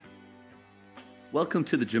Welcome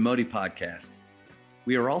to the JAMODI podcast.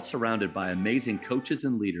 We are all surrounded by amazing coaches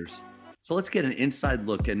and leaders. So let's get an inside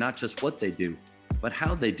look at not just what they do, but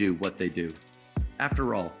how they do what they do.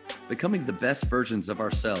 After all, becoming the best versions of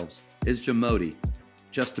ourselves is JAMODI,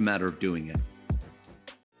 just a matter of doing it.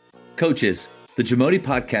 Coaches, the JAMODI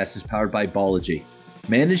podcast is powered by Ballogy.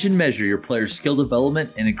 Manage and measure your players' skill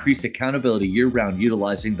development and increase accountability year-round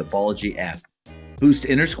utilizing the Ballogy app. Boost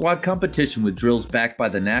inter-squad competition with drills backed by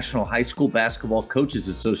the National High School Basketball Coaches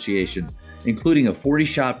Association, including a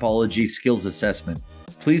 40-shot Ballogy skills assessment.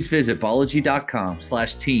 Please visit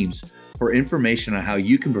ballogy.com/teams for information on how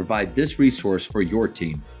you can provide this resource for your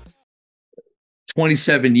team.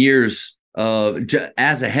 27 years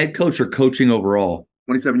as a head coach or coaching overall?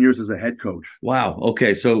 27 years as a head coach. Wow.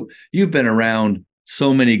 Okay. So you've been around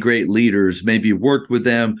so many great leaders, maybe worked with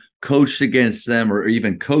them, coached against them, or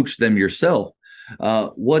even coached them yourself.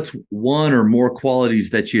 What's one or more qualities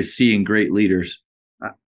that you see in great leaders?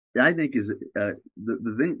 I think is the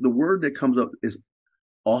word that comes up is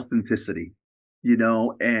authenticity,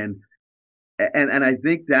 and I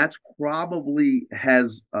think that's probably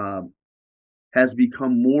has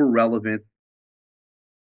become more relevant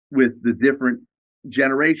with the different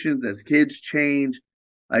generations as kids change.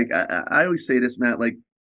 Like I always say this, Matt, like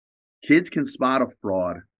kids can spot a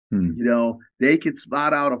fraud. They can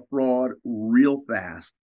spot out a fraud real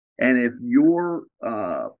fast. And if you're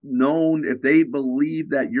known, if they believe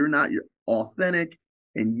that you're not authentic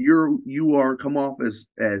and you are come off as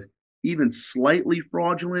even slightly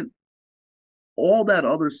fraudulent, all that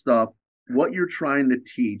other stuff, what you're trying to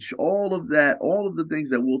teach, all of the things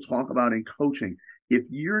that we'll talk about in coaching, if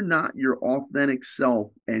you're not your authentic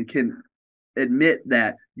self and can admit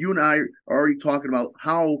that, you and I are already talking about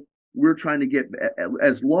how we're trying to get,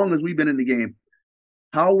 as long as we've been in the game,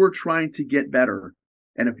 how we're trying to get better.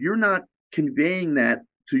 And if you're not conveying that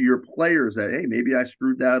to your players that, hey, maybe I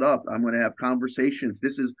screwed that up, I'm going to have conversations.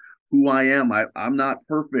 This is who I am. I'm not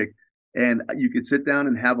perfect. And you could sit down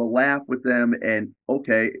and have a laugh with them. And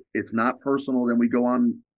okay, it's not personal. Then we go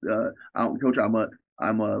on out and coach. I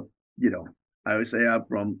always say I'm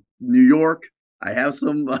from New York. I have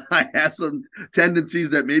some tendencies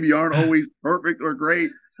that maybe aren't always perfect or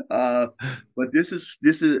great. But this is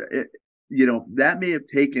that may have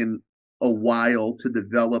taken a while to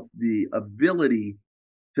develop the ability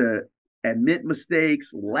to admit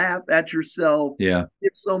mistakes, laugh at yourself, give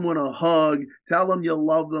someone a hug, tell them you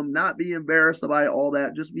love them, not be embarrassed by all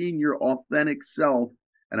that, just being your authentic self.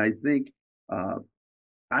 And I think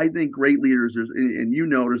great leaders, there's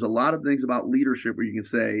a lot of things about leadership where you can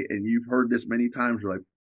say, and you've heard this many times, you're like,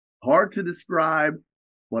 hard to describe,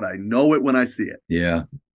 but I know it when I see it. Yeah.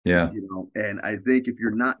 And I think if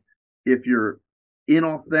you're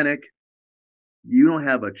inauthentic, you don't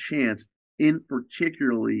have a chance, in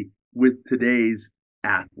particularly with today's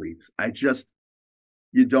athletes.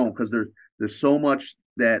 You don't, because there's so much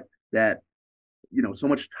that so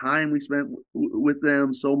much time we spent with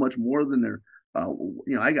them, so much more than their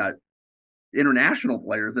I got international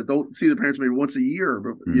players that don't see their parents maybe once a year,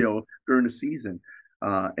 during the season.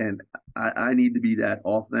 And I need to be that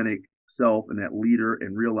authentic self and that leader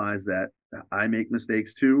and realize that I make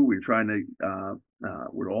mistakes too. We're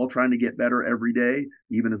all trying to get better every day,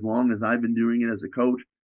 even as long as I've been doing it as a coach.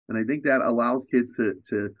 And I think that allows kids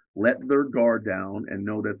to let their guard down and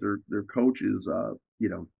know that their coach is,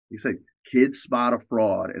 you say kids spot a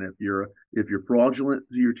fraud. And if you're fraudulent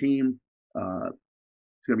to your team,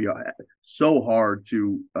 it's going to be so hard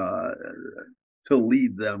to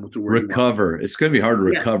lead them to where recover. It's going to be hard to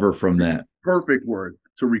recover from that. Perfect word,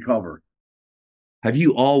 to recover. Have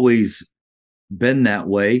you always been that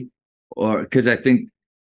way? Or because I think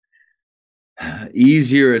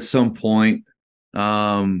easier at some point,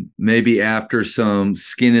 maybe after some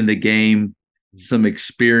skin in the game, some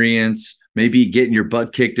experience, maybe getting your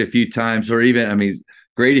butt kicked a few times, or even,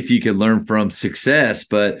 great if you can learn from success,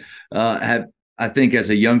 but I think as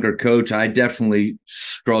a younger coach, I definitely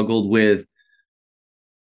struggled with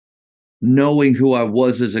knowing who I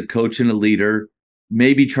was as a coach and a leader,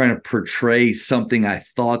 maybe trying to portray something I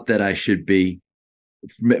thought that I should be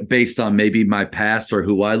based on maybe my past or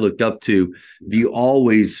who I looked up to. Do you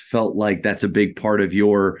always felt like that's a big part of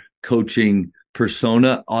your coaching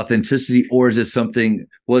persona, authenticity, or is it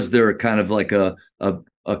was there a kind of like a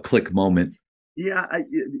click moment? Yeah,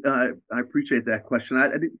 I appreciate that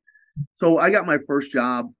question. So I got my first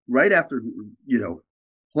job right after,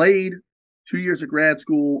 played 2 years of grad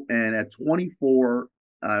school. And at 24,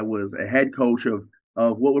 I was a head coach of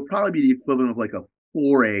what would probably be the equivalent of like a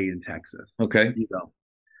 4A in Texas. Okay.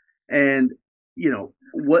 And,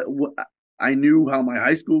 what I knew how my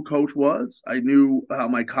high school coach was. I knew how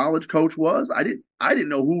my college coach was. I didn't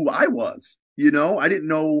know who I was. I didn't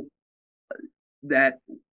know that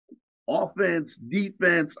offense,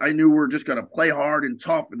 defense. I knew we're just going to play hard and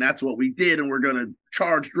tough, and that's what we did. And we're going to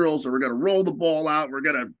charge drills, or we're going to roll the ball out. We're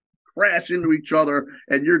going to crash into each other,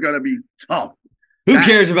 and you're going to be tough. Who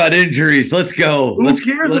cares about injuries? Let's go. Let's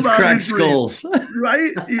about crack injuries, skulls.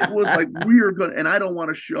 Right? It was like, we're good. And I don't want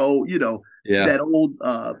to show, that old,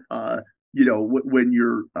 when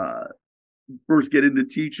you're first get into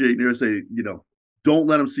teaching, they'll say, don't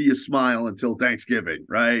let them see you smile until Thanksgiving,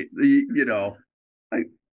 right? Like,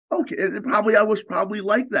 okay, and I was probably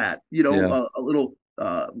like that, a little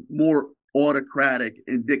more autocratic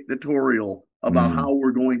and dictatorial about how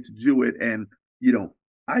we're going to do it. And,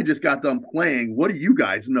 I just got done playing. What do you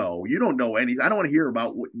guys know? You don't know anything. I don't want to hear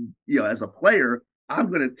about what, as a player, I'm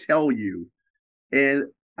going to tell you. And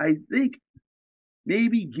I think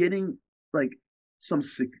maybe getting like some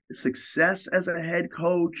success as a head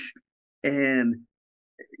coach, and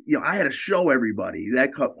I had to show everybody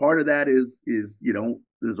that part of that is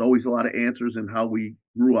there's always a lot of answers in how we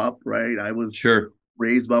grew up, right? I was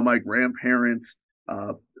raised by my grandparents.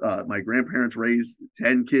 My grandparents raised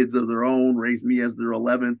 10 kids of their own, raised me as their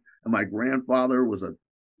 11th, and my grandfather was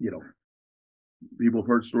people have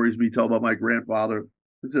heard stories me tell about my grandfather.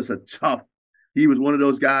 It's just he was one of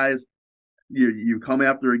those guys. You come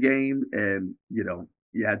after a game and you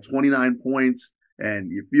had 29 points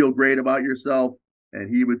and you feel great about yourself, and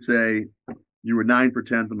he would say, you were 9 for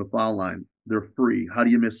 10 from the foul line. They're free. How do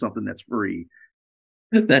you miss something that's free?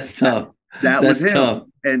 That's tough. That was him. Tough.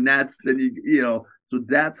 And that's so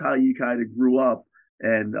that's how you kind of grew up,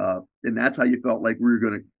 and that's how you felt like we were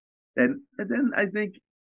going to. And then I think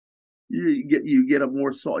you get a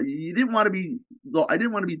more soft. You didn't want to be. I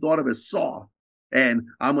didn't want to be thought of as soft. And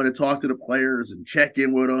I'm going to talk to the players and check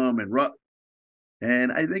in with them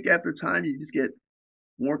and I think after time you just get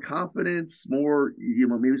more confidence, more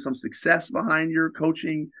maybe some success behind your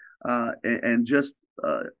coaching, and just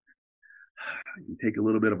you take a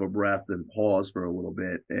little bit of a breath and pause for a little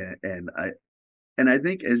bit, and I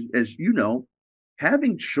think as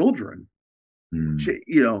having children, I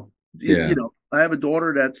have a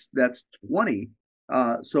daughter that's 20,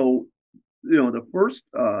 so the first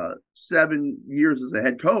 7 years as a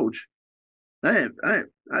head coach, I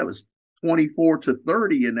was 24 to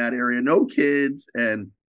 30 in that area, no kids,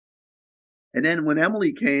 and then when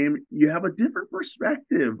Emily came, you have a different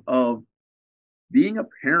perspective of being a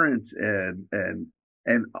parent,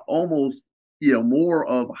 and almost more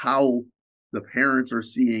of how the parents are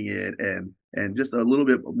seeing it, and just a little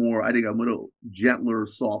bit more, I think, a little gentler,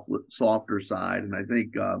 softer side. And I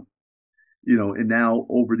think and now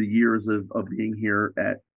over the years of being here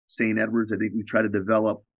at St. Edward's, I think we try to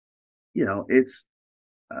develop, it's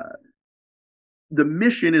the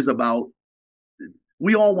mission is about,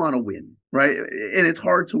 we all want to win, right? And it's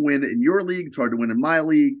hard to win in your league, it's hard to win in my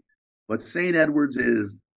league, but St. Edward's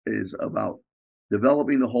is about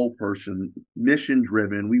developing the whole person, mission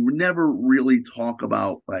driven. We would never really talk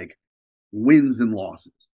about like wins and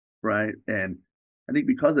losses, right? And I think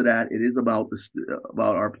because of that, it is about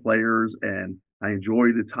about our players, and I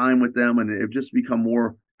enjoy the time with them, and it just become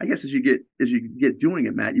more. I guess as you get doing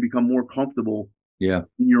it, Matt, you become more comfortable, in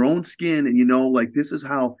your own skin, and like, this is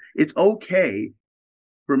how it's okay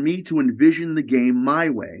for me to envision the game my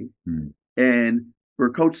way, and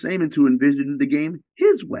for Coach Saman to envision the game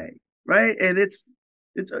his way, right? And it's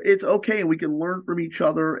okay, and we can learn from each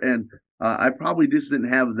other. And I probably just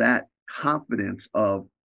didn't have that confidence of,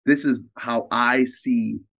 this is how I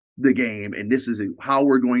see the game, and this is how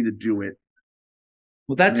we're going to do it.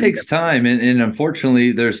 Well, that takes time. And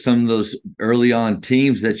unfortunately, there's some of those early on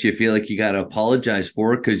teams that you feel like you got to apologize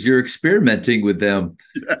for because you're experimenting with them,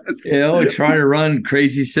 trying to run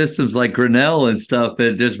crazy systems like Grinnell and stuff,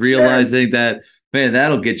 and just realizing that, man,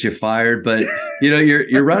 that'll get you fired. But,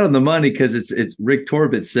 you're right on the money, because it's Rick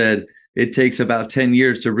Torbett said it takes about 10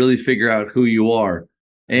 years to really figure out who you are.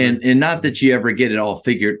 And not that you ever get it all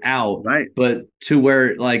figured out, right? But to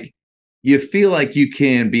where, like, you feel like you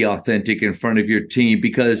can be authentic in front of your team,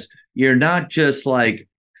 because you're not just like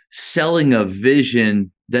selling a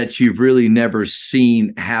vision that you've really never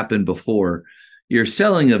seen happen before. You're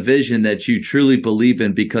selling a vision that you truly believe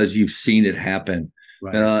in because you've seen it happen.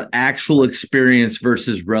 Right. Actual experience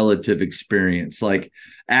versus relative experience, like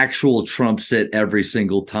actual trumps it every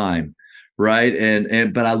single time. Right.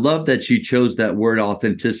 But I love that you chose that word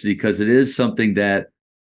authenticity, because it is something that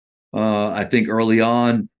I think early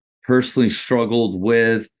on personally struggled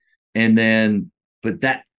with. But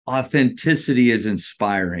that authenticity is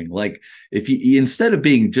inspiring. Like, if you instead of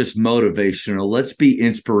being just motivational, let's be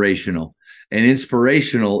inspirational. and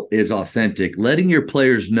inspirational is authentic. Letting your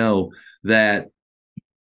players know that,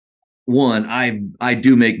 one, I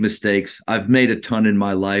do make mistakes. I've made a ton in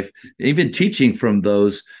my life, even teaching from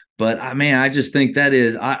those. But I just think that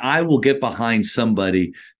is, I will get behind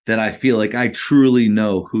somebody that I feel like I truly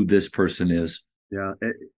know who this person is. Yeah,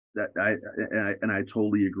 I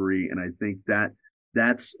totally agree, and I think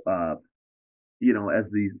that's as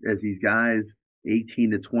these guys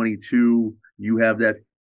 18 to 22, you have that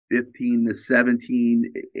 15 to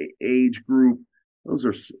 17 age group. Those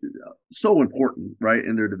are so important, right,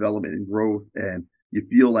 in their development and growth. And you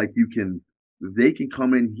feel like they can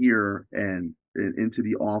come in here and into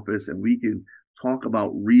the office, and we can talk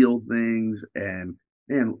about real things, and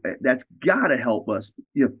that's got to help us.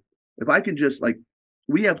 If I can just, like,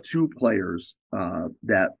 we have two players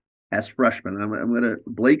that as freshmen.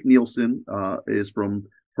 Blake Nielsen is from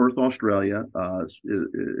Perth, Australia.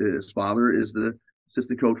 His father is the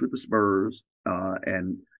assistant coach with the Spurs,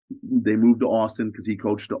 and they moved to Austin because he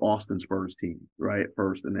coached the Austin Spurs team, right,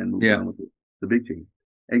 first, and then moved on with the big team.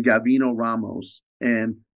 And Gavino Ramos,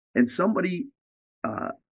 and somebody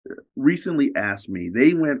recently asked me,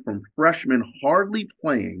 they went from freshman hardly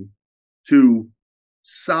playing to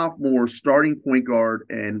sophomore starting point guard,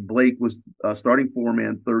 and Blake was starting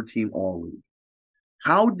four-man, third team all league.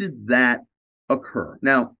 How did that occur?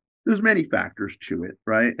 Now, there's many factors to it,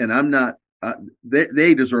 right? And I'm not,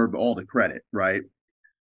 they deserve all the credit, right?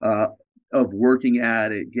 Of working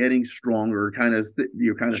at it, getting stronger, kind of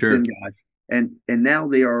Sure. thin guys. And now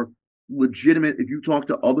they are legitimate. If you talk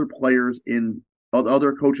to other players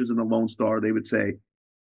other coaches in the Lone Star, they would say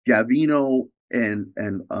Gavino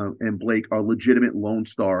and Blake are legitimate Lone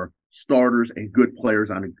Star starters and good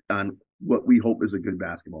players on what we hope is a good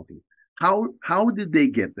basketball team. How did they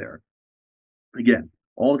get there? Again,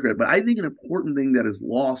 all the credit, but I think an important thing that is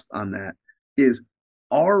lost on that is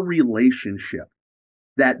our relationship.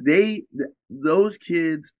 That those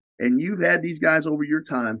kids, and you've had these guys over your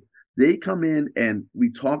time, they come in and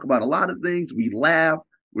we talk about a lot of things. We laugh.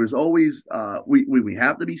 There's always we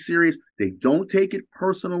have to be serious. They don't take it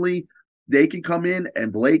personally. They can come in,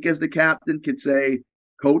 and Blake, as the captain, can say,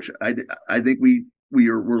 "Coach, I think we're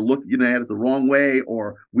looking at it the wrong way,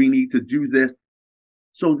 or we need to do this."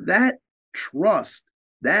 So that trust,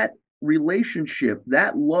 that relationship,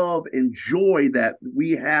 that love and joy that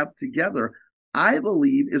we have together, I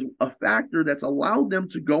believe, is a factor that's allowed them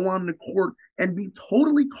to go on the court and be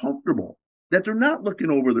totally comfortable, that they're not looking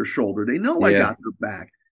over their shoulder. They know I got their back.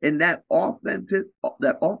 And that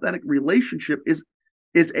authentic relationship is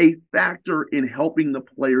a factor in helping the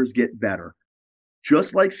players get better.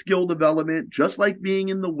 Just like skill development, just like being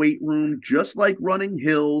in the weight room, just like running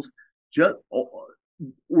hills, just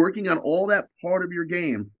working on all that part of your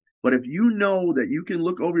game. But if you know that you can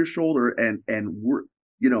look over your shoulder and we're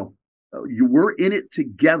in it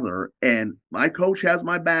together, and my coach has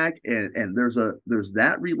my back, and there's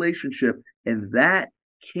that relationship, and that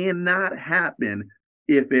cannot happen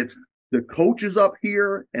if it's the coach is up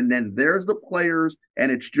here and then there's the players,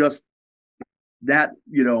 and it's just that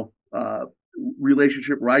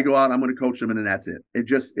relationship where I go out, I'm going to coach them, and then that's it.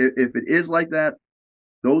 If it is like that,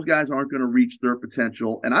 those guys aren't going to reach their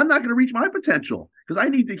potential, and I'm not going to reach my potential, because I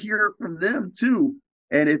need to hear from them too.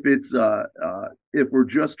 And if it's if we're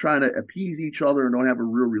just trying to appease each other and don't have a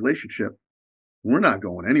real relationship, we're not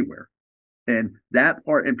going anywhere. And that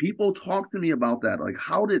part, and people talk to me about that, like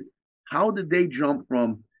how did they jump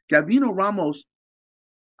from Gavino Ramos?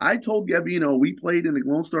 I told Gavino, we played in the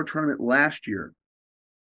Lone Star tournament last year.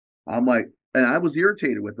 I'm like, and I was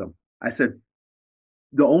irritated with him. I said,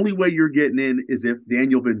 the only way you're getting in is if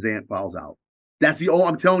Daniel Van Zandt fouls out. That's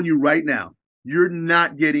I'm telling you right now, you're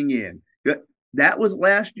not getting in. That was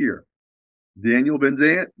last year. Daniel Van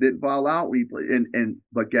Zandt didn't foul out. We played,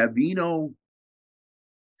 but Gavino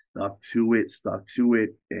stuck to it,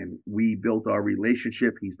 and we built our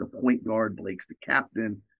relationship. He's the point guard, Blake's the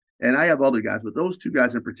captain, and I have other guys, but those two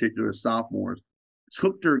guys in particular, sophomores,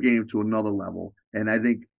 took their game to another level, and I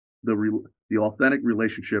think the authentic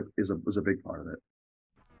relationship is a big part of it.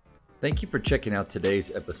 Thank you for checking out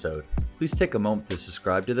today's episode. Please take a moment to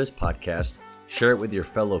subscribe to this podcast, share it with your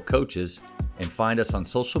fellow coaches, and find us on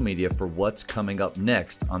social media for what's coming up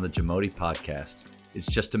next on the JAMODI podcast. It's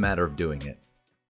just a matter of doing it.